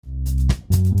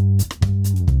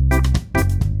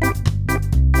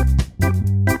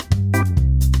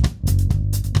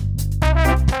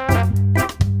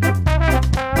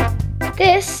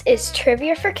This is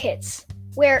Trivia for Kids,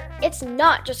 where it's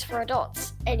not just for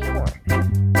adults anymore.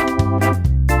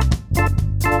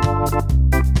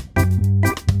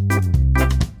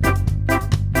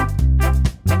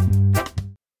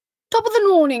 Top of the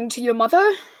morning to your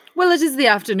mother. Well, it is the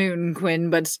afternoon, Quinn,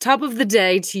 but top of the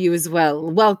day to you as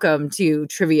well. Welcome to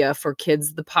Trivia for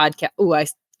Kids, the podcast. Oh, I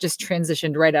just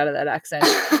transitioned right out of that accent.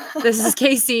 This is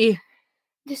Casey.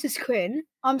 This is Quinn.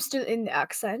 I'm still in the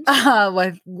accent.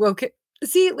 Well, okay.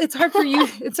 See, it's hard for you.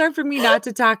 It's hard for me not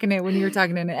to talk in it when you're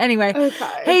talking in it. Anyway,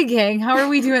 Okay. Hey, gang, how are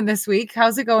we doing this week?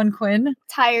 How's it going, Quinn?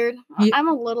 Tired. I'm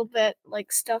a little bit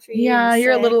stuffy. Yeah, and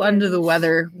you're a little sick under the and-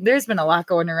 weather. There's been a lot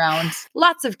going around.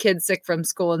 Lots of kids sick from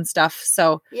school and stuff.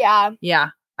 So, Yeah.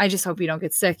 I just hope you don't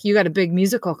get sick. You got a big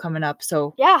musical coming up,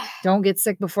 so Yeah. don't get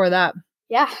sick before that.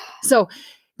 Yeah. So,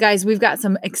 guys, we've got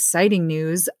some exciting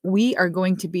news. We are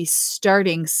going to be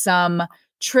starting some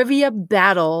trivia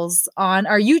battles on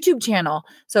our YouTube channel.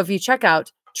 So if you check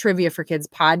out Trivia for Kids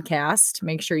podcast,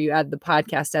 make sure you add the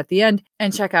podcast at the end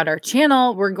and check out our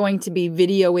channel. We're going to be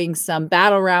videoing some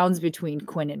battle rounds between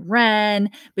Quinn and Ren,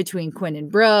 between Quinn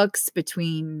and Brooks,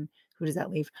 between who does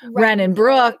that leave? Ren and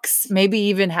Brooks. Maybe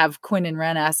even have Quinn and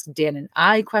Ren ask Dan and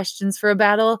I questions for a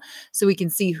battle so we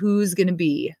can see who's going to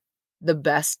be the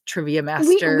best trivia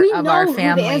master we of know our who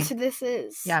family. the answer to this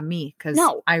is. Yeah, me, because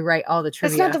No. I write all the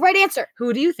trivia. That's not the right answer.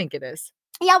 Who do you think it is?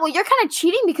 Yeah, well, you're kind of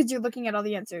cheating because you're looking at all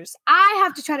the answers. I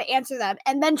have to try to answer them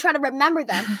and then try to remember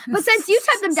them. But since you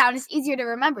type them down, it's easier to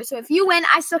remember. So if you win,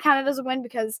 I still count it as a win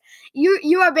because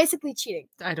you are basically cheating.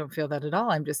 I don't feel that at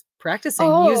all. I'm just practicing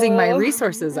using my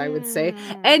resources, I would say.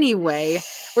 Anyway,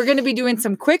 we're going to be doing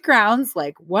some quick rounds,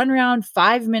 like one round,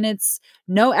 5 minutes,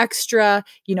 no extra,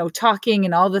 talking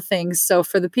and all the things. So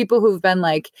for the people who've been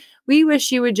like, we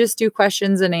wish you would just do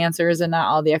questions and answers and not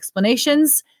all the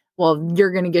explanations, well,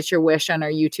 you're going to get your wish on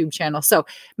our YouTube channel. So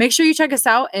make sure you check us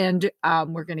out, and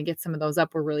we're going to get some of those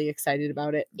up. We're really excited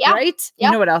about it. Yeah. Right? Yeah.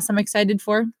 You know what else I'm excited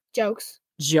for? Jokes.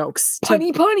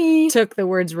 Punny. Took the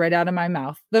words right out of my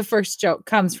mouth. The first joke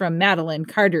comes from Madeline,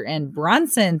 Carter, and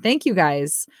Bronson. Thank you,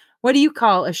 guys. What do you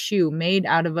call a shoe made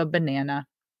out of a banana?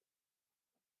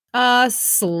 A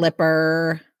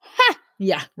slipper. Ha!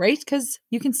 Yeah, right? Because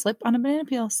you can slip on a banana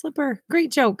peel. Slipper. Great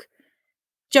joke.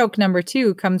 Joke number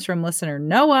 2 comes from listener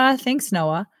Noah. Thanks,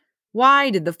 Noah. Why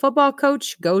did the football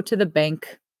coach go to the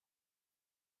bank?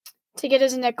 To get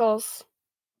his nickels.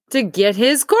 To get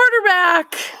his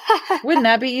quarterback. Wouldn't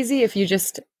that be easy if you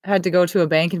just had to go to a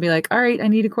bank and be like, all right, I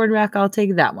need a quarterback. I'll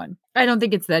take that one. I don't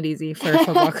think it's that easy for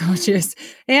football coaches.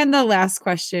 And the last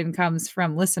question comes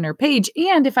from listener Paige.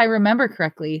 And if I remember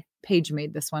correctly, Paige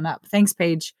made this one up. Thanks,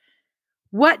 Paige.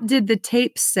 What did the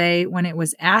tape say when it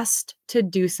was asked to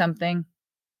do something?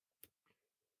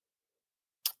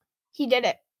 He did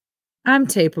it. I'm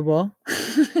tapeable.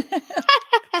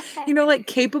 Like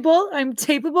capable? I'm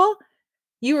tapeable.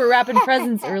 You were wrapping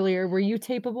presents earlier. Were you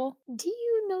tapeable? Do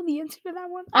you know the answer to that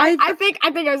one? I think I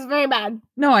was very bad.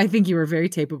 No, I think you were very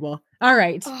tapeable. All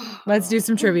right. Let's do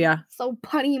some trivia. So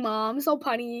punny, Mom. So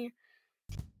punny.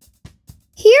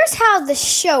 Here's how the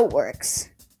show works.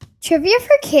 Trivia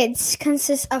for Kids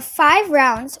consists of 5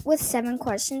 rounds with 7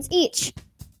 questions each.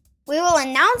 We will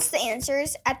announce the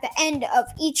answers at the end of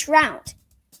each round.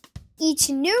 Each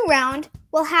new round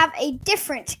will have a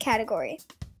different category.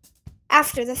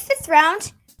 After the 5th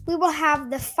round, we will have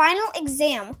the final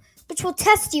exam, which will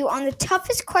test you on the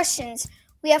toughest questions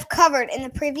we have covered in the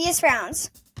previous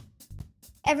rounds.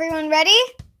 Everyone ready?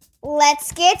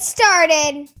 Let's get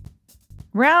started.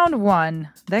 Round 1.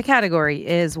 The category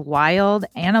is wild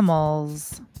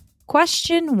animals.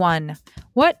 Question 1.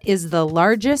 What is the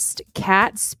largest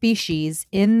cat species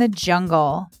in the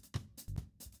jungle?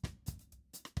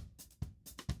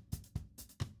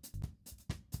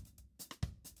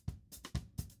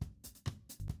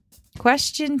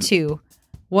 Question 2.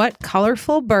 What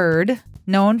colorful bird,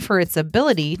 known for its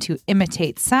ability to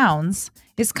imitate sounds,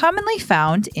 is commonly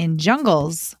found in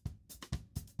jungles?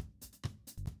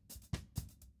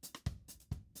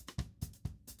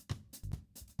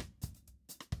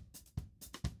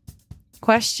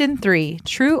 Question 3.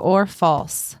 True or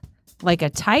false? Like a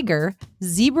tiger,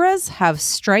 zebras have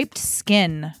striped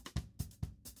skin.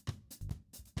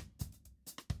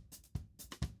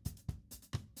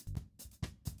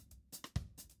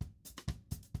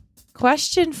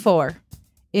 Question 4.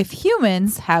 If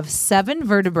humans have 7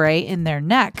 vertebrae in their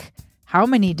neck, how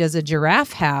many does a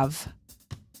giraffe have?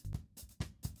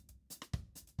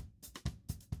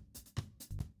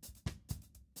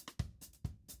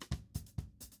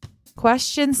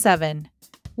 Question 7.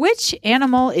 Which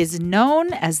animal is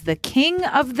known as the king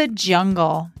of the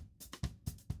jungle?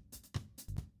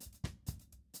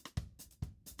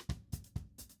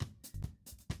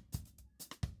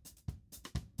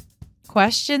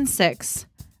 Question 6.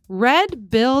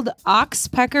 Red-billed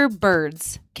oxpecker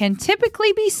birds can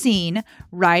typically be seen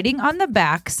riding on the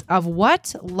backs of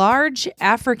what large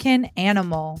African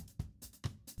animal?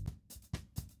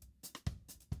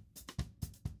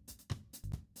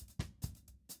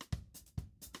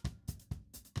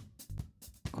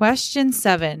 Question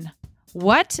 7.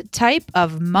 What type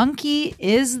of monkey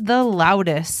is the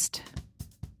loudest?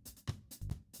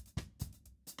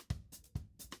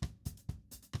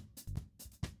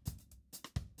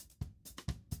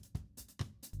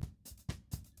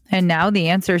 And now the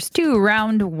answers to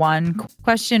round 1.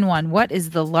 Question 1. What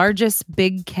is the largest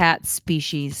big cat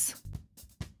species?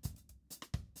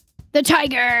 The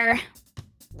tiger.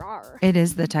 Rawr. It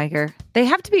is the tiger. They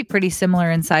have to be pretty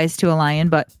similar in size to a lion,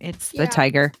 but it's the Yeah.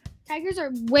 tiger. Tigers are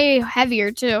way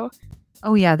heavier too.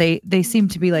 Oh yeah, they seem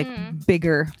to be like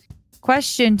bigger.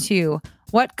 Question 2.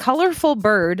 What colorful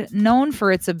bird, known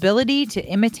for its ability to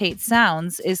imitate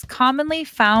sounds, is commonly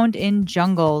found in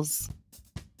jungles?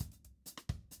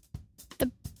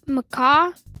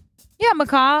 Macaw? Yeah,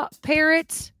 macaw,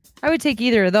 parrot. I would take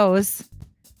either of those.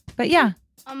 But yeah.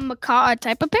 A macaw, a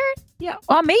type of parrot? Yeah,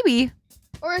 well, maybe.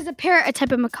 Or is a parrot a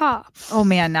type of macaw? Oh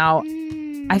man, now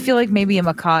I feel like maybe a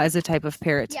macaw is a type of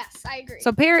parrot. Yes, I agree.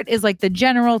 So parrot is like the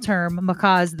general term,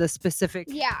 macaw is the specific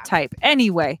yeah. type.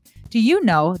 Anyway, do you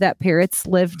know that parrots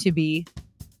live to be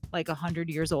like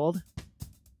 100 years old?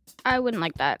 I wouldn't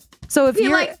like that. So if Be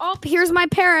you're like, oh, here's my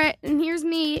parrot, and here's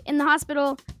me in the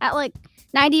hospital at like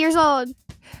 90 years old.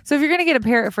 So if you're going to get a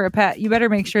parrot for a pet, you better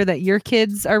make sure that your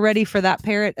kids are ready for that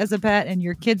parrot as a pet and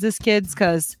your kids as kids,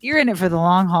 because you're in it for the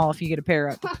long haul if you get a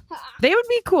parrot. They would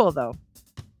be cool, though.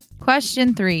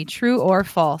 Question 3, true or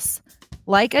false?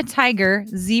 Like a tiger,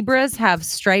 zebras have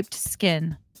striped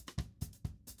skin.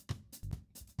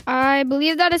 I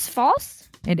believe that is false.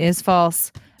 It is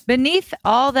false. Beneath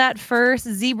all that fur,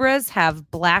 zebras have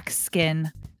black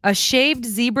skin. A shaved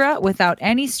zebra without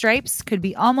any stripes could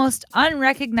be almost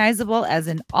unrecognizable as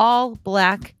an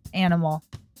all-black animal.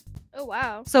 Oh,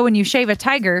 wow. So when you shave a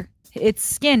tiger, its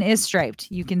skin is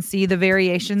striped. You can see the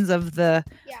variations of the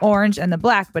orange and the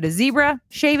black, but a zebra,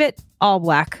 shave it, all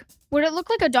black. Would it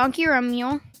look like a donkey or a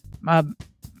mule?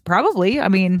 Probably. I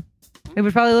mean, it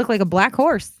would probably look like a black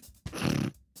horse.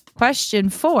 Question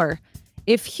 4.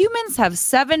 If humans have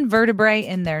 7 vertebrae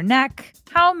in their neck,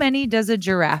 how many does a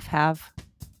giraffe have?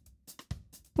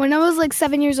 When I was like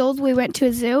 7 years old, we went to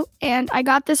a zoo, and I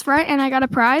got this right, and I got a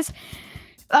prize.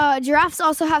 Giraffes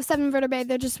also have 7 vertebrae.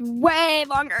 They're just way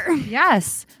longer.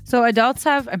 Yes. So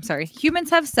humans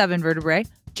have 7 vertebrae.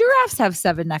 Giraffes have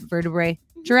 7 neck vertebrae.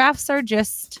 Giraffes are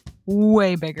just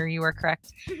way bigger. You are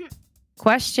correct.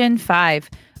 Question 5.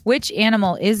 Which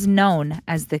animal is known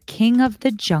as the king of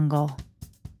the jungle?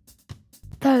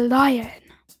 The lion.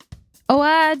 Oh,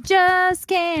 I just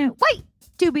can't wait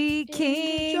to be In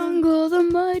king. the jungle, the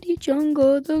mighty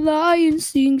jungle, the lion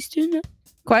sings tonight.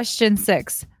 Question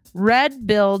 6.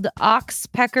 Red-billed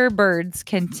oxpecker birds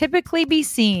can typically be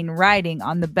seen riding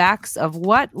on the backs of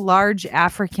what large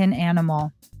African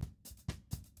animal?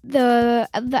 The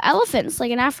elephants, like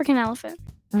an African elephant.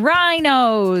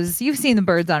 Rhinos. You've seen the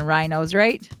birds on rhinos,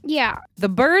 right? Yeah. The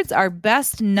birds are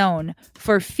best known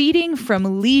for feeding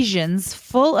from lesions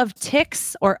full of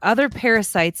ticks or other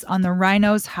parasites on the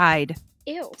rhino's hide.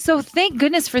 Ew. So thank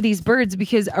goodness for these birds,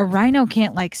 because a rhino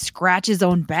can't like scratch his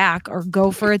own back or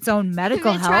go for its own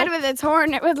medical If it tried help. with its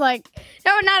horn, it would no,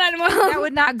 not animal. That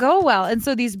would not go well. And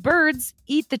so these birds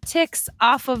eat the ticks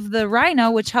off of the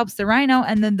rhino, which helps the rhino.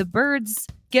 And then the birds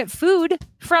get food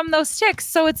from those ticks.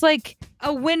 So it's like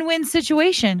a win-win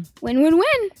situation. Win, win,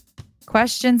 win.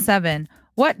 Question 7.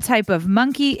 What type of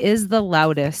monkey is the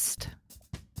loudest?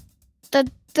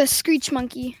 The screech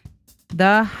monkey.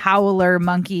 The howler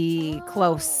monkey.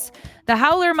 Close. The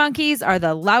howler monkeys are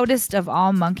the loudest of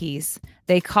all monkeys.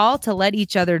 They call to let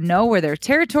each other know where their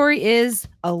territory is,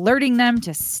 alerting them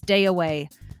to stay away.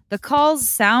 The calls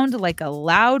sound like a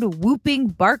loud whooping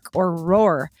bark or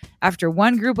roar. After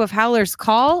one group of howlers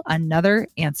call, another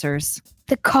answers.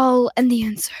 The call and the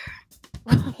answer.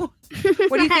 What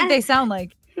do you think they sound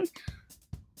like?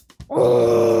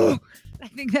 Oh, I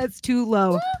think that's too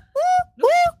low.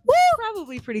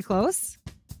 Probably pretty close,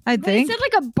 I But it think. said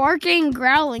like a barking,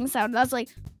 growling sound. That's like,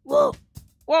 whoa,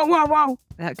 whoa, whoa, whoa.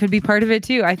 That could be part of it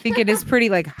too. I think it is pretty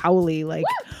like howly, like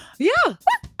yeah.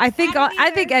 I think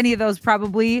any of those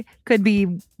probably could be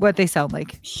what they sound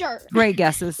like. Sure. Great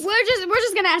guesses. We're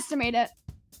just gonna estimate it.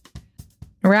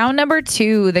 Round number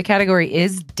 2, the category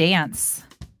is dance.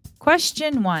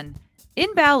 Question 1.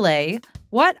 In ballet,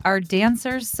 what are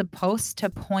dancers supposed to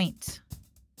point?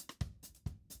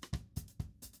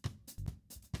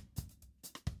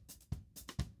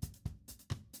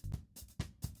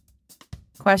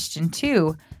 Question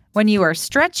 2. When you are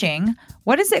stretching,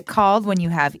 what is it called when you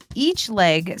have each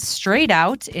leg straight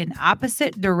out in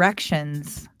opposite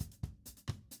directions?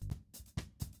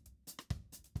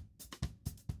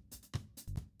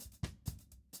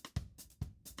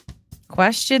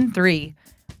 Question 3.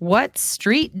 What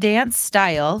street dance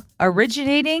style,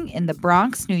 originating in the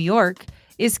Bronx, New York,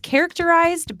 is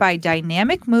characterized by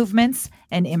dynamic movements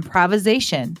and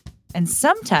improvisation, and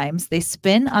sometimes they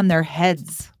spin on their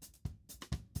heads?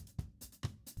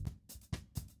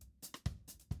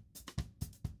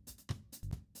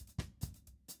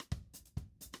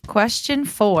 Question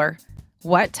 4.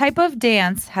 What type of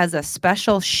dance has a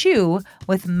special shoe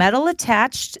with metal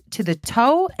attached to the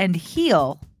toe and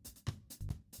heel?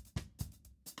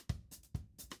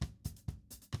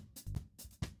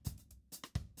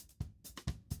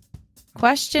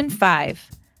 Question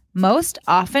 5. Most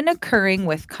often occurring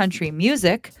with country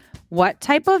music, what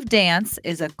type of dance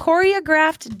is a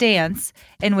choreographed dance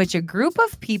in which a group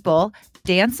of people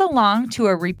dance along to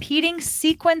a repeating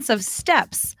sequence of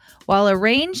steps while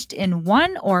arranged in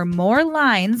one or more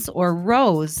lines or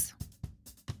rows?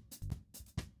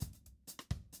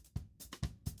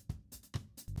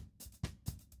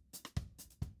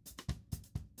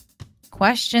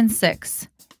 Question 6.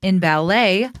 In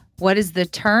ballet, what is the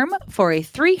term for a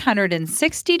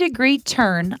 360-degree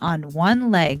turn on one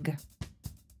leg?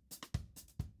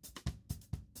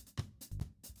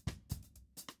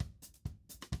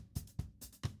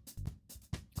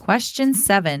 Question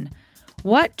 7.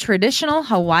 What traditional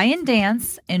Hawaiian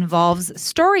dance involves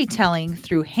storytelling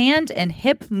through hand and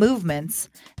hip movements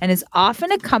and is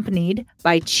often accompanied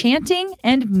by chanting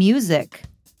and music?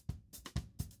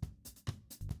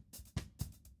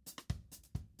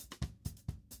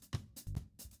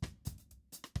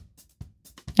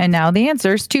 And now the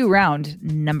answers to round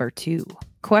number 2.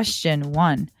 Question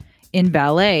 1. In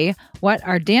ballet, what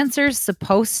are dancers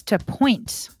supposed to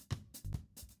point?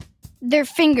 Their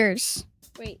fingers.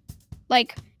 Wait.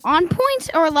 Like on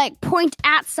point or like point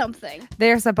at something?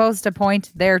 They're supposed to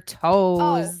point their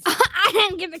toes. Oh, I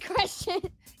didn't get the question.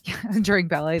 During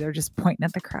ballet, they're just pointing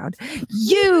at the crowd.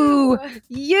 You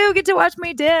get to watch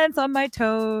me dance on my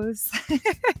toes.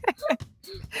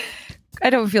 I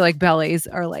don't feel like ballets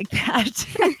are like that.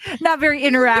 Not very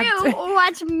interactive. You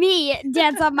watch me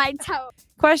dance on my toe.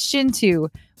 Question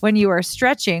 2. When you are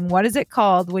stretching, what is it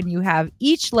called when you have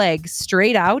each leg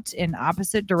straight out in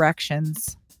opposite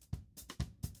directions?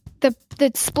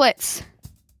 The splits.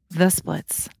 The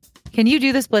splits. Can you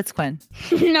do the splits, Quinn?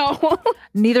 No.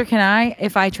 Neither can I.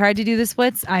 If I tried to do the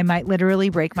splits, I might literally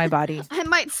break my body. I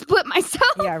might split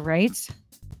myself. Yeah, right?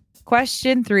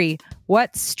 Question 3.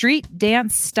 What street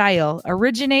dance style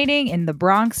originating in the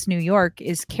Bronx, New York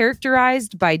is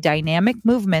characterized by dynamic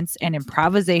movements and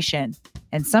improvisation,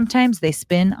 and sometimes they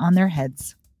spin on their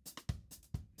heads?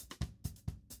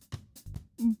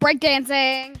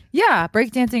 Breakdancing. Yeah,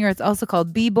 breakdancing, or it's also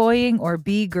called b-boying or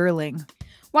b-girling.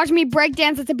 Watch me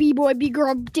breakdance at the b-boy,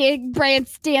 b-girl, dancing,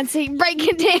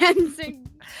 breaking dancing.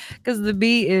 Because the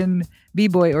B in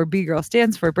b-boy or b-girl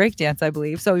stands for breakdance, I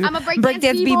believe. So I'm a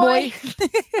breakdance b-boy.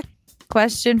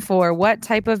 Question 4. What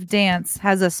type of dance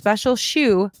has a special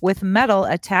shoe with metal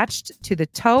attached to the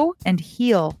toe and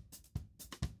heel?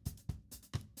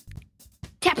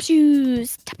 Tap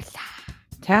shoes.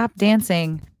 Tap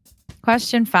dancing.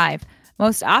 Question 5.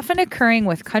 Most often occurring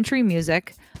with country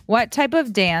music, what type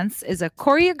of dance is a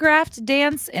choreographed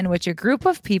dance in which a group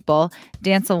of people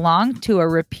dance along to a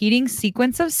repeating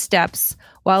sequence of steps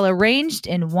while arranged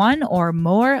in one or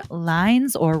more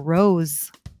lines or rows?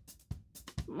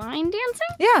 Line dancing?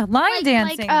 Yeah, line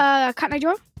dancing. Like Cotton Eye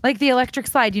Joe? Like the electric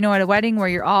slide, you know, at a wedding where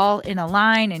you're all in a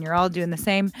line and you're all doing the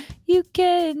same, you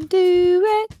can do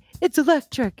it, it's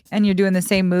electric. And you're doing the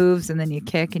same moves and then you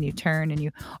kick and you turn and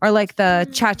you, or like the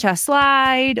cha-cha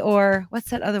slide, or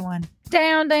what's that other one?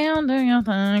 Down, down, do your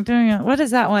thing, do your, what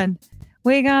is that one?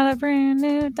 We got a brand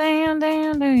new down,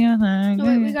 down, do your thing. No,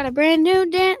 wait, we got a brand new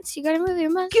dance. You gotta move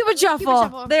your muscles. Cupid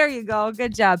shuffle. There you go.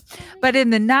 Good job. But in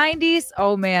the 90s,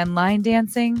 oh man, line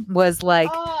dancing was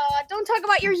like, don't talk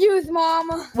about your youth,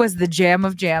 Mom. was the jam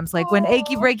of jams. Like when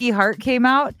Achy Breaky Heart came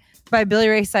out by Billy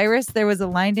Ray Cyrus, there was a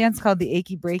line dance called the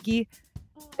Achy Breaky,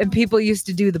 and people used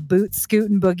to do the boot, scoot,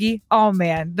 and boogie. Oh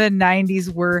man, the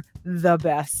 90s were the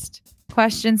best.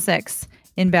 Question 6.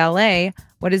 In ballet,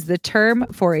 what is the term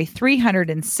for a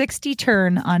 360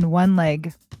 turn on one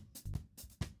leg?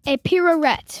 A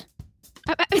pirouette.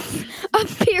 A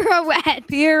pirouette.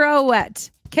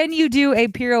 Pirouette. Can you do a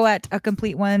pirouette, a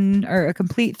complete one, or a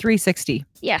complete 360?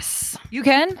 Yes. You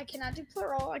can? I cannot do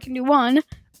plural. I can do one.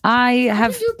 I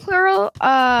I can do plural.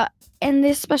 In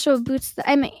this special boots that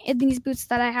I'm in these boots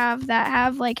that I have that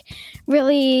have like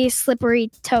really slippery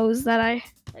toes that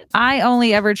I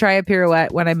only ever try a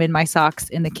pirouette when I'm in my socks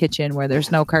in the kitchen where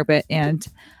there's no carpet, and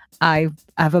I've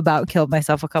about killed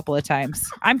myself a couple of times.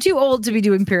 I'm too old to be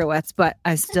doing pirouettes, but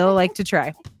I still like to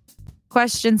try.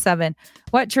 Question 7.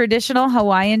 What traditional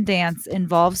Hawaiian dance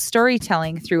involves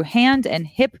storytelling through hand and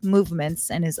hip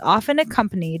movements and is often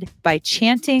accompanied by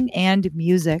chanting and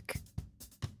music?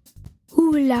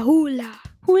 hula hula.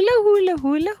 Hula, hula,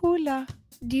 hula, hula.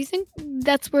 Do you think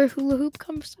that's where hula hoop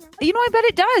comes from? You know, I bet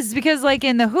it does, because like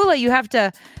in the hula, you have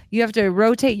to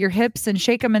rotate your hips and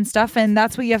shake them and stuff, and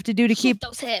that's what you have to do to keep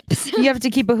those hips. You have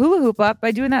to keep a hula hoop up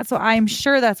by doing that. So I'm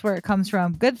sure that's where it comes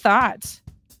from. Good thought.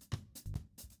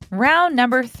 Round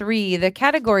number 3. The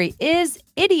category is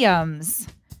idioms.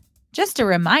 Just a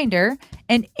reminder,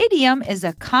 an idiom is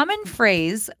a common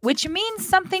phrase which means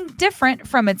something different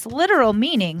from its literal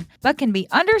meaning, but can be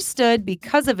understood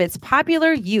because of its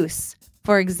popular use.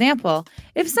 For example,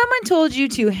 if someone told you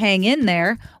to hang in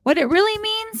there, what it really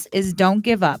means is don't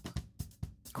give up.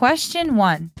 Question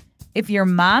 1. If your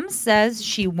mom says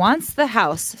she wants the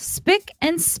house spick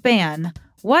and span,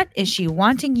 what is she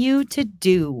wanting you to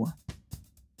do?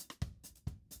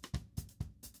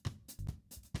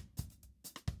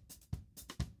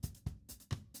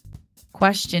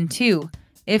 Question 2.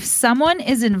 If someone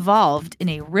is involved in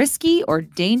a risky or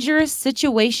dangerous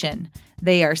situation,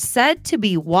 they are said to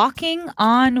be walking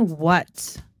on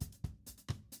what?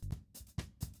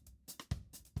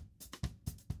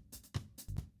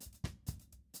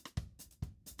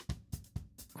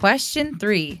 Question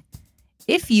 3.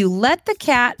 If you let the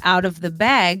cat out of the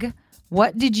bag,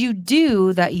 what did you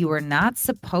do that you were not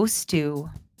supposed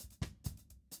to?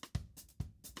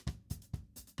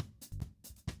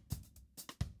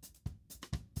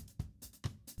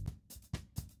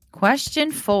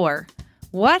 Question 4.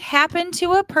 What happened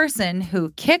to a person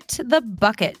who kicked the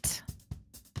bucket?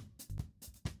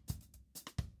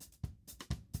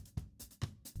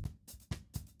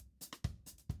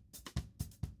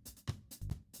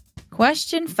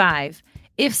 Question 5.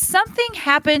 If something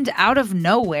happened out of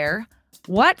nowhere,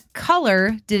 what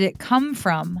color did it come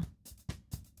from?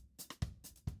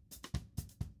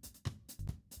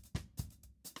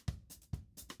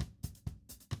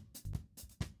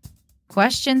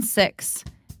 Question 6.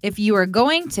 If you are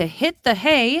going to hit the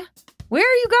hay, where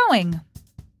are you going?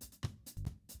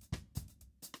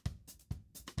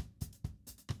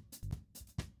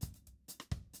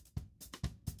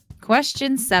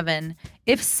 Question 7.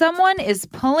 If someone is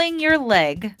pulling your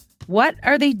leg, what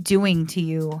are they doing to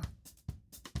you?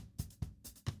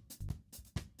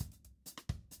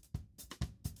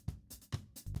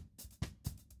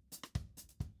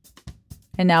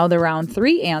 And now the round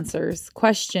 3 answers.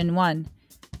 Question 1.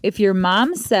 If your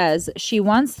mom says she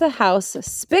wants the house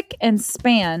spick and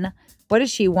span, what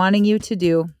is she wanting you to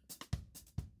do?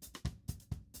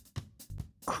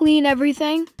 Clean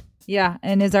everything. Yeah,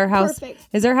 and is our house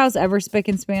ever spick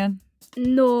and span?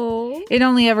 No. It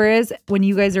only ever is when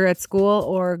you guys are at school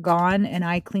or gone and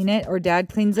I clean it or dad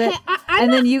cleans it. Hey,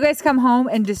 then you guys come home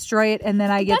and destroy it and then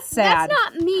I get sad.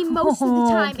 That's not me most of the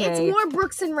time. Okay. It's more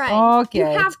Brooks and Ray. Okay. You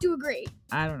have to agree.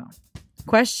 I don't know.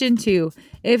 Question 2.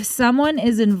 If someone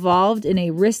is involved in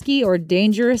a risky or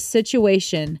dangerous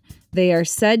situation, they are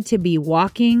said to be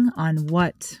walking on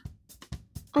what?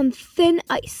 On thin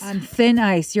ice. On thin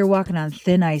ice. You're walking on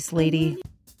thin ice, lady.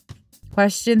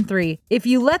 Question 3. If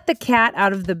you let the cat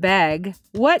out of the bag,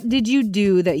 what did you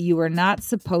do that you were not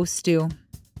supposed to?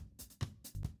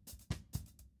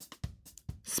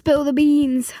 Spill the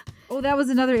beans. Oh, that was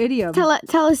another idiom.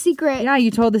 Tell a secret. Yeah,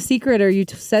 you told the secret or you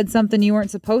said something you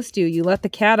weren't supposed to. You let the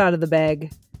cat out of the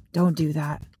bag. Don't do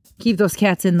that. Keep those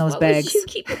cats in those bags. Would you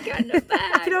keep a cat in a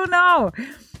bag? I don't know.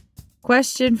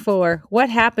 Question 4. What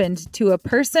happened to a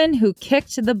person who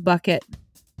kicked the bucket?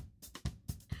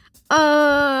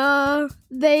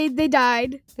 They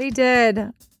died. They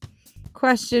did.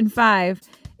 Question 5.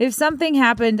 If something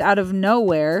happened out of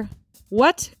nowhere,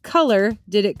 what color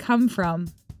did it come from?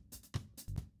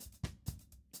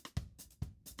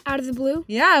 Out of the blue?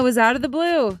 Yeah, it was out of the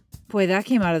blue. Boy, that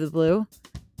came out of the blue.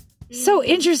 So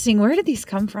interesting. Where did these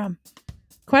come from?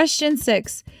 Question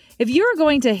 6. If you are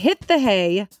going to hit the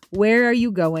hay, where are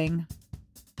you going?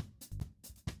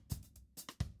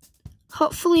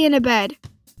 Hopefully in a bed.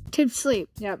 To sleep.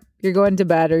 Yep. You're going to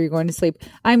bed or you're going to sleep.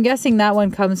 I'm guessing that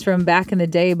one comes from back in the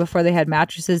day before they had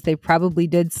mattresses. They probably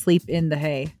did sleep in the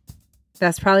hay.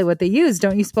 That's probably what they used,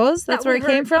 don't you suppose? That's where it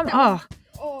came from? Oh.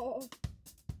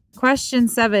 Question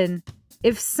 7.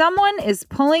 If someone is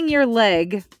pulling your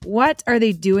leg, what are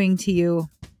they doing to you?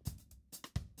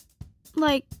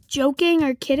 Like joking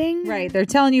or kidding? Right. They're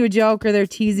telling you a joke or they're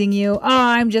teasing you. Oh,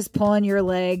 I'm just pulling your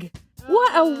leg.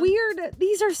 What a weird...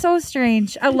 These are so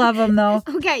strange. I love them, though.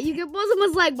 Okay, you can pull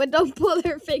someone's leg, but don't pull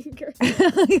their finger.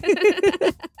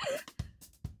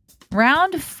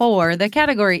 Round 4. The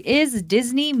category is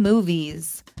Disney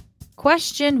movies.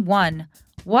 Question 1.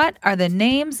 What are the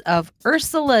names of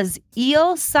Ursula's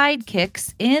eel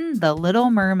sidekicks in The Little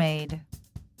Mermaid?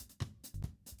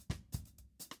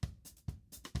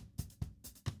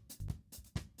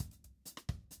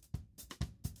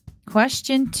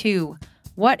 Question 2.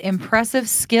 What impressive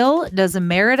skill does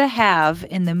Merida have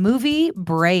in the movie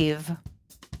Brave?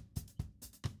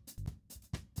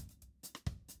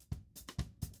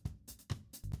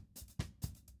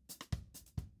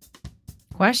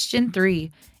 Question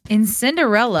 3. In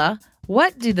Cinderella,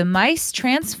 what do the mice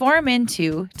transform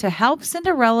into to help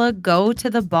Cinderella go to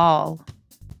the ball?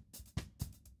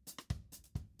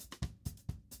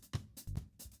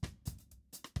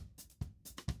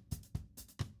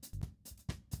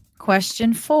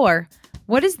 Question 4.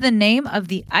 What is the name of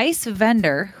the ice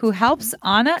vendor who helps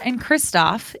Anna and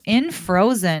Kristoff in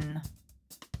Frozen?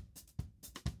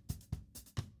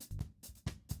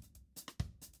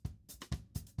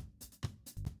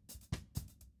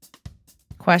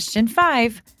 Question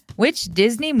 5. Which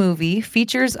Disney movie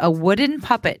features a wooden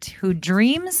puppet who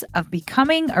dreams of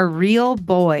becoming a real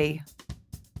boy?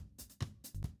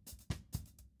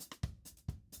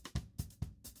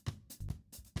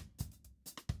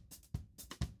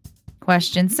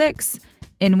 Question 6.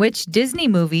 In which Disney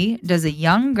movie does a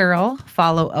young girl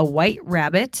follow a white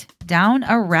rabbit down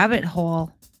a rabbit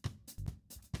hole?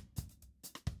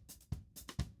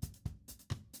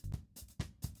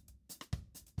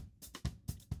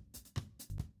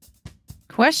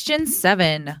 Question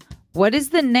 7. What is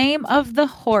the name of the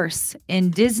horse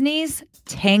in Disney's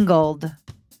Tangled?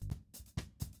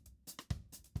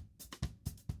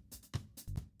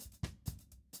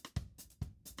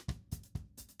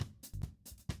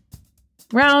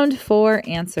 Round 4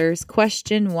 answers.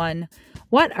 Question 1.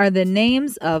 What are the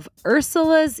names of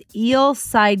Ursula's eel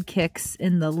sidekicks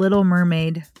in The Little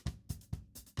Mermaid?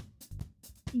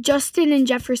 Justin and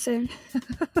Jefferson.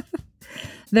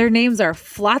 Their names are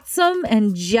Flotsam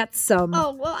and Jetsam.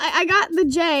 Oh, well, I got the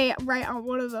J right on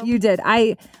one of them. You did.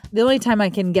 The only time I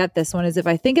can get this one is if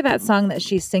I think of that song that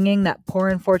she's singing, that Poor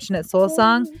Unfortunate Soul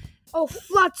song. Oh,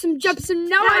 Flotsam, Jepson,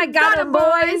 now I got 'em,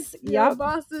 boys. Your Yep.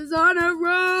 boss is on a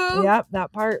roll. Yep,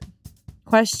 that part.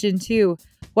 Question 2.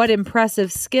 What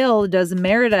impressive skill does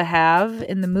Merida have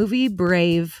in the movie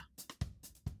Brave?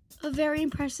 A very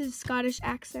impressive Scottish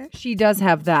accent. She does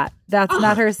have that. That's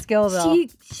not her skill, though.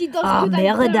 She does Oh, do that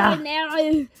Merida. very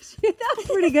narrow. That's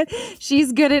pretty good.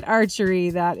 She's good at archery.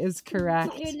 That is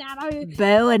correct.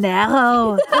 Bow and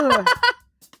arrow. Ugh.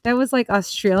 That was like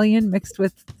Australian mixed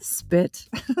with spit.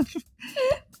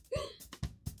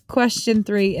 Question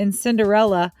 3. In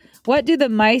Cinderella, what do the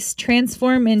mice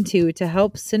transform into to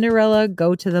help Cinderella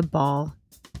go to the ball?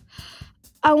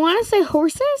 I want to say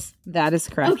horses. That is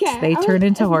correct. Okay. They turn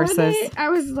into horses. I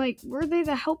was like, were they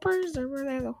the helpers or were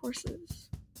they the horses?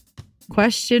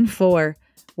 Question 4.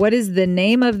 What is the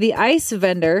name of the ice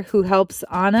vendor who helps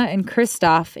Anna and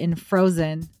Kristoff in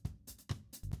Frozen?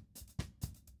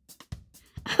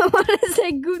 I want to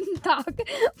say Guten Tag,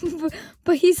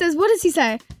 but he says, what does he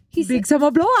say? He Big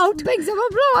summer blowout. Big summer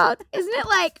blowout. Isn't it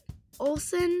like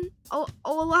Olsen?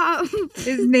 Olaf?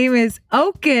 His name is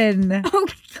Oaken. Oh,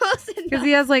 close enough. Because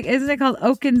he has like, isn't it called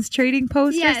Oaken's Trading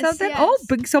Post Yes, or something? yes. Oh,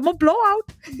 big summer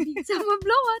blowout. Big summer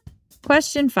blowout.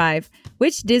 Question 5.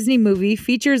 Which Disney movie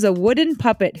features a wooden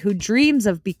puppet who dreams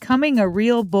of becoming a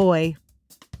real boy?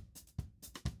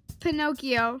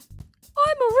 Pinocchio.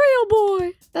 I'm a real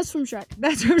boy. That's from Shrek.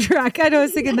 That's from Shrek. I know, I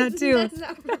was thinking that too. That's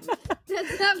not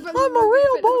from I'm a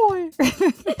real boy.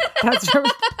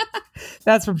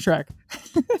 That's from Shrek.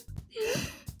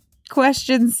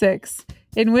 Question 6.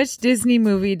 In which Disney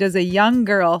movie does a young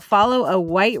girl follow a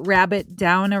white rabbit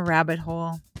down a rabbit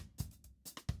hole?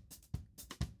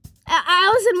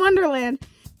 Alice in Wonderland.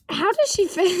 How does she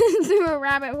fit through a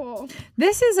rabbit hole?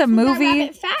 This is a Is movie. that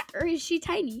rabbit fat or is she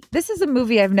tiny? This is a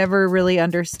movie I've never really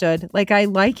understood. Like, I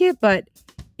like it, but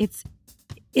it's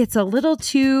a little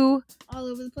too All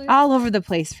over the place? all over the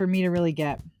place for me to really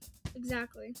get.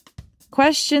 Exactly.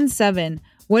 Question 7.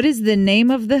 What is the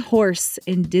name of the horse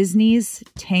in Disney's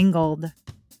Tangled?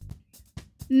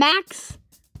 Max.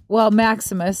 Well,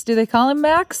 Maximus. Do they call him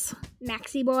Max?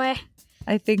 Maxie boy.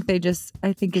 I think his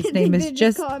They name is just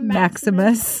just call him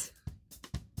Maximus.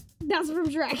 That's from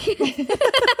Shrek.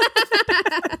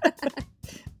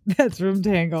 That's from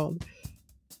Tangled.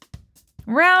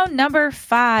 Round number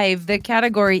 5. The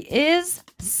category is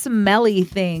smelly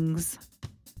things.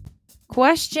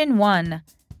 Question 1.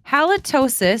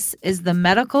 Halitosis is the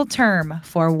medical term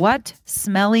for what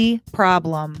smelly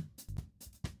problem?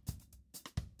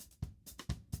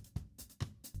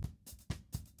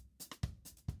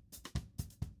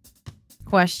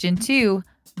 Question 2.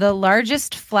 The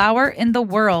largest flower in the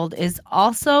world is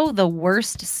also the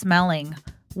worst smelling.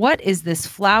 What is this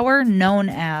flower known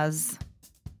as?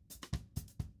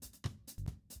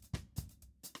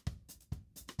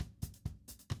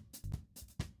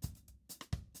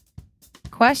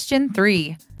 Question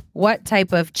 3. What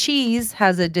type of cheese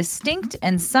has a distinct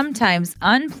and sometimes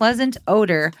unpleasant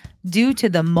odor due to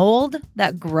the mold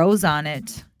that grows on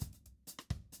it?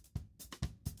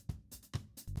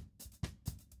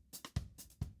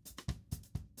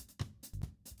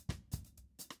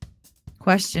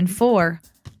 Question 4.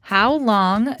 How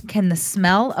long can the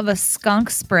smell of a skunk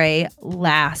spray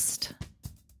last?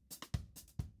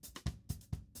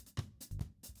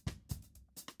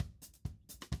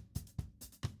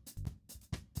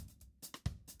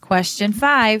 Question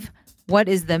 5. What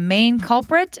is the main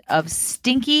culprit of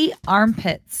stinky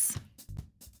armpits?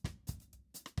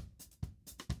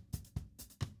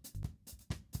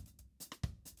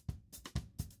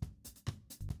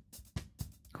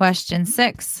 Question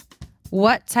 6.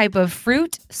 What type of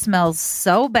fruit smells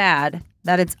so bad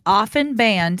that it's often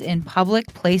banned in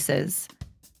public places?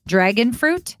 Dragon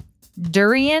fruit,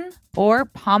 durian, or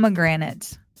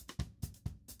pomegranate?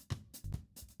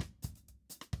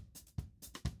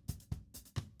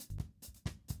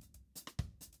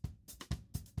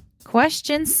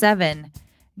 Question 7.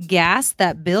 Gas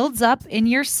that builds up in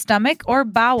your stomach or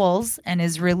bowels and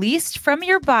is released from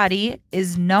your body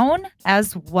is known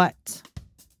as what?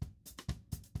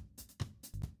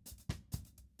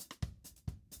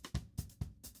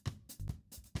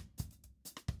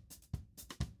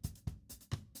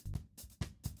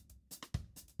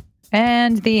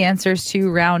 And the answers to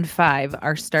round 5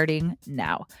 are starting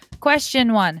now.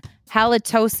 Question 1.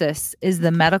 Halitosis is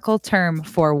the medical term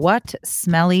for what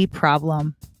smelly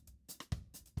problem?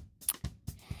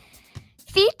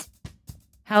 Feet.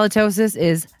 Halitosis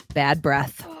is bad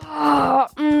breath. Oh,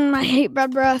 I hate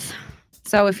bad breath.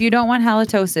 So if you don't want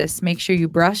halitosis, make sure you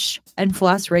brush and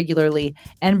floss regularly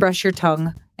and brush your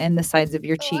tongue and the sides of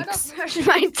your cheeks. I don't brush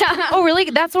my tongue. Oh,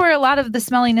 really? That's where a lot of the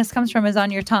smelliness comes from, is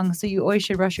on your tongue. So you always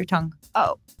should brush your tongue.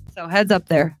 Oh. So heads up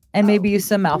there. And maybe use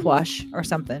some mouthwash or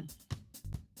something.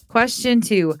 Question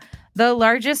 2. The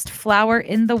largest flower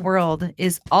in the world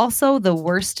is also the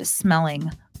worst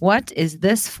smelling. What is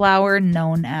this flower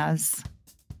known as?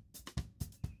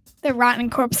 The rotten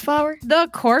corpse flower. The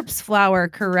corpse flower,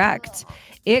 correct.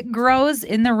 It grows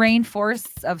in the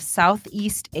rainforests of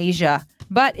Southeast Asia,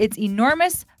 but its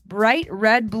enormous bright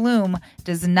red bloom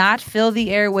does not fill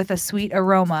the air with a sweet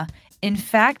aroma. In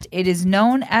fact, it is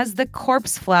known as the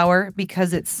corpse flower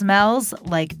because it smells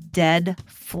like dead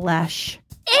flesh.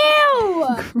 Ew!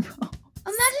 Imagine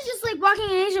just like walking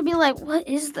in Asia and be like, what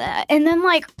is that? And then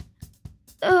like,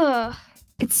 ugh.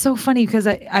 It's so funny because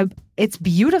it's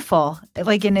beautiful,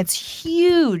 like, and it's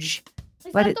huge,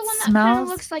 Is but that it the one that smells kind of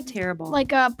looks like terrible.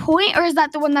 like a point, or is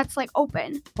that the one that's like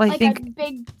open? Well, I like think, a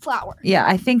big flower. yeah,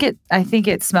 I think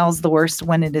it smells the worst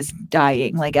when it is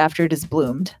dying, like after it is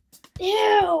bloomed.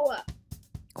 Ew.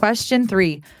 Question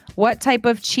 3. What type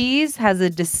of cheese has a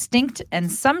distinct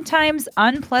and sometimes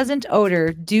unpleasant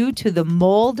odor due to the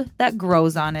mold that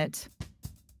grows on it?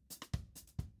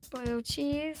 Blue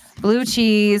cheese. Blue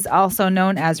cheese, also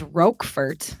known as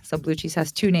Roquefort. So blue cheese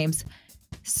has 2 names.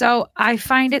 So I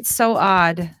find it so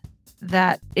odd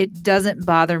that it doesn't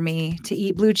bother me to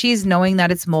eat blue cheese knowing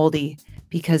that it's moldy,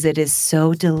 because it is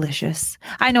so delicious.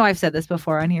 I know I've said this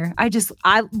before on here.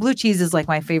 Blue cheese is like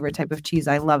my favorite type of cheese.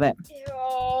 I love it.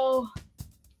 Ew.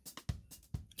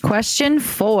 Question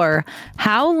 4.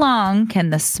 How long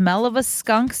can the smell of a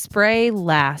skunk spray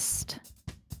last?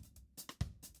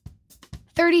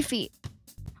 30 feet.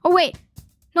 Oh, wait.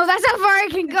 No, that's how far I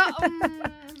can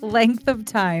go. Length of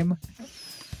time.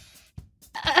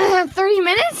 30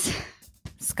 minutes?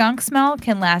 Skunk smell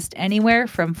can last anywhere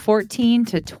from 14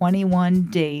 to 21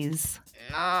 days.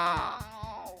 No.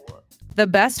 The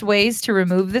best ways to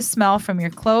remove the smell from your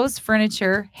clothes,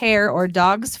 furniture, hair, or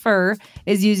dog's fur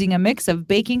is using a mix of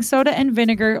baking soda and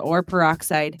vinegar or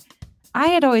peroxide.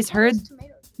 I'd always heard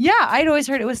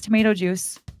it was tomato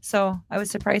juice. So I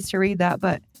was surprised to read that,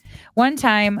 but One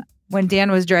time when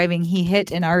Dan was driving, he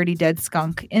hit an already dead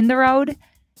skunk in the road.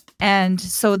 And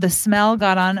so the smell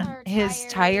got on Our his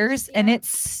tires, tires and yeah. it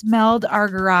smelled our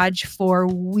garage for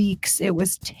weeks. It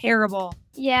was terrible.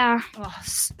 Yeah. Oh,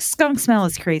 skunk smell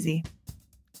is crazy.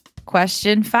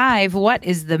 Question 5. What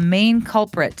is the main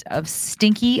culprit of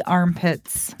stinky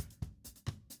armpits?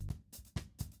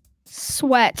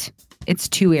 Sweat. It's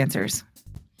 2 answers.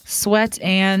 Sweat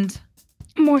and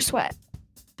More sweat.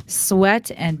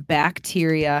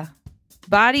 bacteria.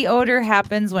 Body odor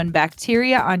happens when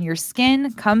bacteria on your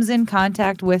skin comes in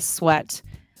contact with sweat.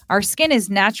 Our skin is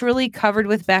naturally covered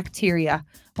with bacteria.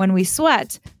 When we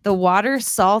sweat, the water,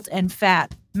 salt, and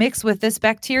fat mix with this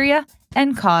bacteria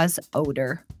and cause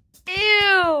odor.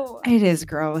 Ew. It is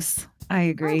gross. I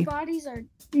agree. Our bodies are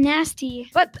nasty.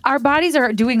 But our bodies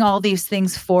are doing all these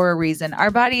things for a reason.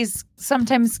 Our bodies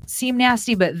sometimes seem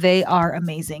nasty, but they are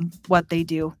amazing what they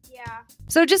do. Yeah.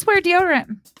 So just wear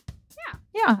deodorant.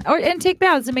 Yeah. Yeah. And take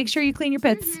baths and make sure you clean your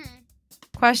pits.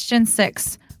 Question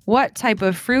 6. What type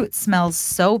of fruit smells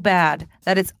so bad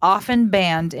that it's often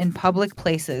banned in public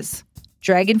places?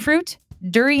 Dragon fruit,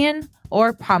 durian,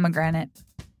 or pomegranate?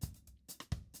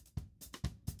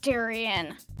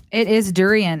 Durian. It is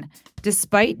durian.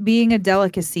 Despite being a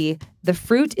delicacy, the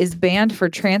fruit is banned for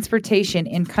transportation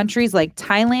in countries like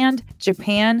Thailand,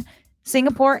 Japan,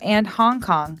 Singapore, and Hong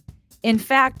Kong. In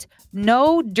fact,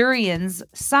 no durians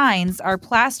signs are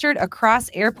plastered across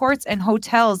airports and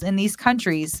hotels in these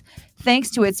countries,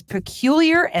 thanks to its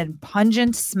peculiar and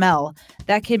pungent smell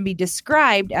that can be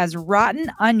described as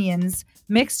rotten onions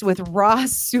mixed with raw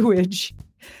sewage.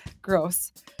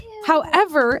 Gross.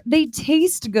 However, they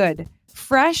taste good.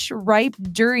 Fresh, ripe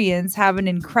durians have an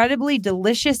incredibly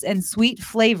delicious and sweet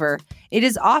flavor. It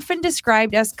is often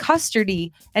described as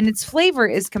custardy, and its flavor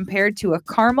is compared to a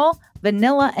caramel,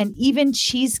 vanilla, and even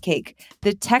cheesecake.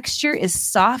 The texture is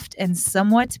soft and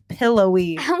somewhat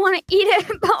pillowy. I want to eat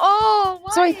it. Oh,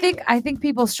 why? So I think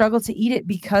people struggle to eat it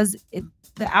because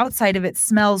the outside of it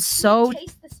smells so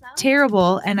Taste the smell?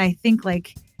 terrible, and I think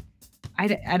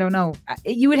I don't know.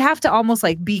 You would have to almost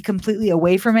be completely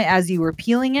away from it as you were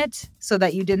peeling it so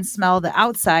that you didn't smell the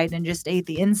outside and just ate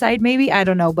the inside maybe. I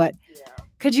don't know. But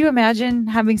could you imagine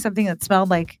having something that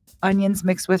smelled like onions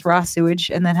mixed with raw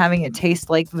sewage and then having it taste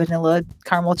like vanilla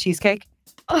caramel cheesecake?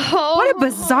 Oh. What a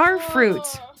bizarre fruit.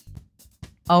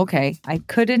 Okay, I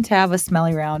couldn't have a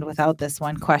smelly round without this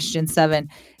one. Question 7.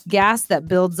 Gas that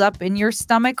builds up in your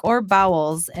stomach or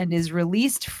bowels and is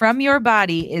released from your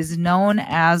body is known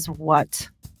as what?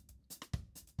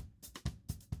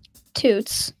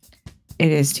 Toots.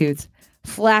 It is toots.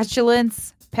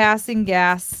 Flatulence, passing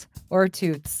gas, or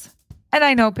toots. And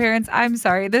I know, parents, I'm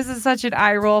sorry. This is such an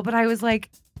eye roll, but I was like,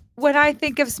 when I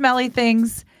think of smelly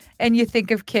things and you think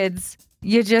of kids,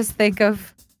 you just think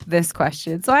of this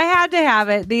question. So I had to have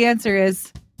it. The answer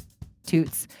is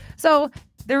toots. So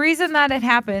the reason that it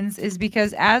happens is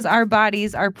because as our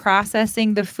bodies are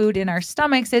processing the food in our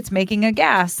stomachs, it's making a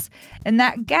gas, and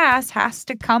that gas has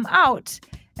to come out.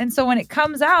 And so when it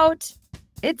comes out,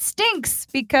 it stinks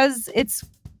because it's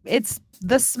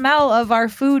the smell of our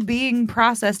food being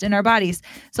processed in our bodies.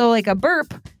 So like a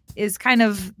burp is kind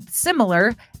of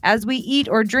similar. As we eat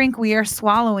or drink, we are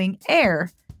swallowing air.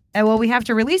 And well, we have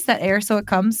to release that air so it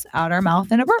comes out our mouth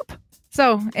in a burp.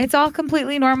 So it's all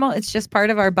completely normal. It's just part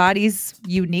of our body's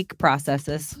unique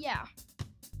processes. Yeah.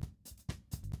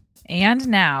 And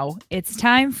now it's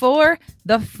time for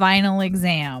the final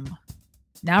exam.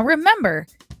 Now remember,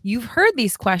 you've heard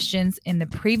these questions in the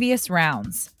previous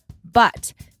rounds,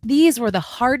 but these were the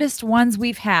hardest ones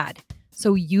we've had.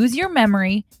 So use your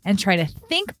memory and try to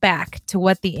think back to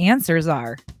what the answers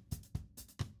are.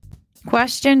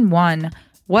 Question 1.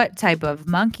 What type of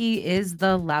monkey is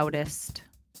the loudest?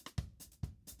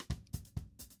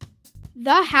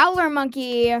 The howler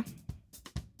monkey.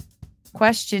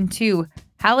 Question 2.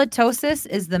 Halitosis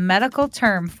is the medical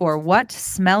term for what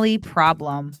smelly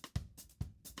problem?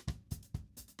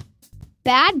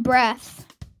 Bad breath.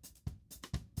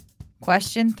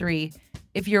 Question 3.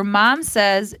 If your mom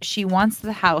says she wants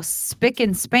the house spick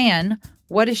and span,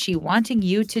 what is she wanting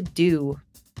you to do?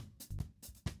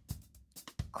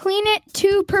 Clean it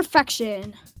to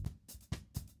perfection.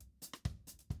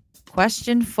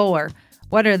 Question 4.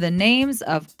 What are the names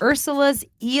of Ursula's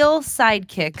eel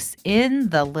sidekicks in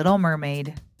The Little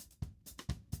Mermaid?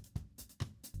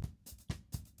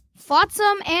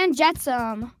 Flotsam and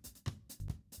jetsam.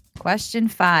 Question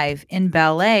 5. In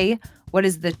ballet, what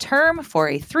is the term for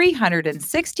a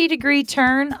 360-degree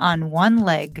turn on one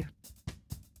leg?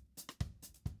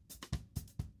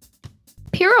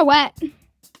 Pirouette.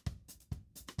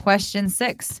 Question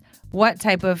 6. What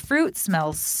type of fruit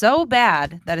smells so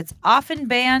bad that it's often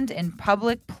banned in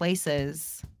public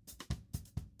places?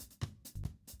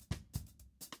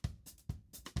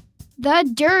 The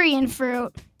durian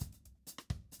fruit.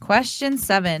 Question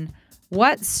 7.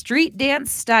 What street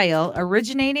dance style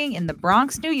originating in the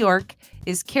Bronx, New York,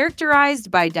 is characterized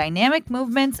by dynamic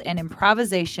movements and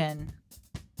improvisation?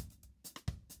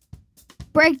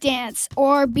 Breakdance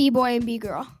or b-boy and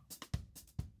b-girl.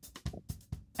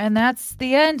 And that's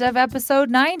the end of episode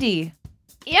 90.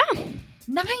 Yeah.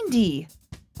 90.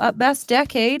 Best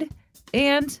decade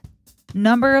and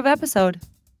number of episode.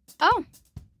 Oh.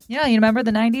 Yeah, you remember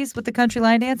the 90s with the country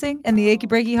line dancing and the achy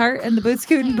breaky heart and the boot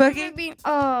scooting boogie?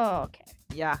 Oh, okay.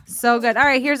 Yeah, so good. All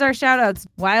right, here's our shout outs.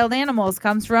 Wild Animals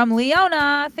comes from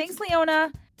Leona. Thanks, Leona.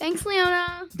 Thanks,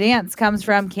 Leona. Dance comes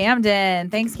from Camden.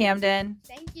 Thanks, Camden.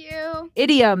 Thank you.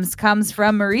 Idioms comes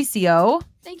from Mauricio.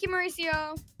 Thank you,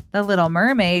 Mauricio. The Little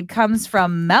Mermaid comes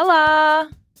from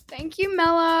Mella. Thank you,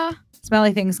 Mella.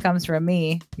 Smelly Things comes from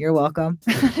me. You're welcome.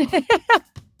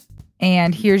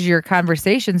 And here's your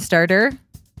conversation starter.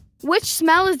 Which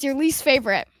smell is your least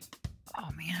favorite? Oh,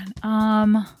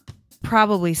 man.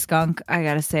 Probably skunk, I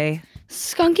gotta say.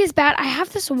 Skunk is bad. I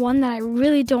have this one that I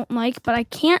really don't like, but I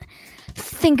can't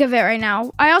think of it right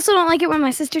now. I also don't like it when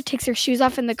my sister takes her shoes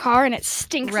off in the car and it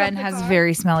stinks. Ren has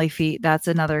very smelly feet. That's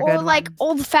another good one. Or like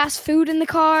old fast food in the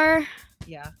car.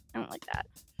 Yeah. I don't like that.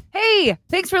 Hey,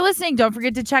 thanks for listening. Don't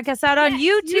forget to check us out on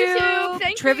YouTube.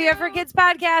 Thank Trivia you. for Kids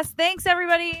podcast. Thanks,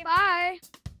 everybody. Bye.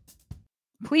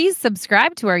 Please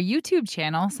subscribe to our YouTube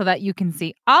channel so that you can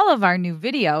see all of our new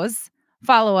videos.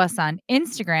 Follow us on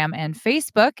Instagram and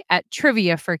Facebook at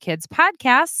Trivia for Kids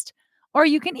Podcast, or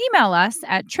you can email us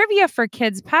at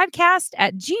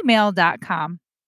triviaforkidspodcast@gmail.com.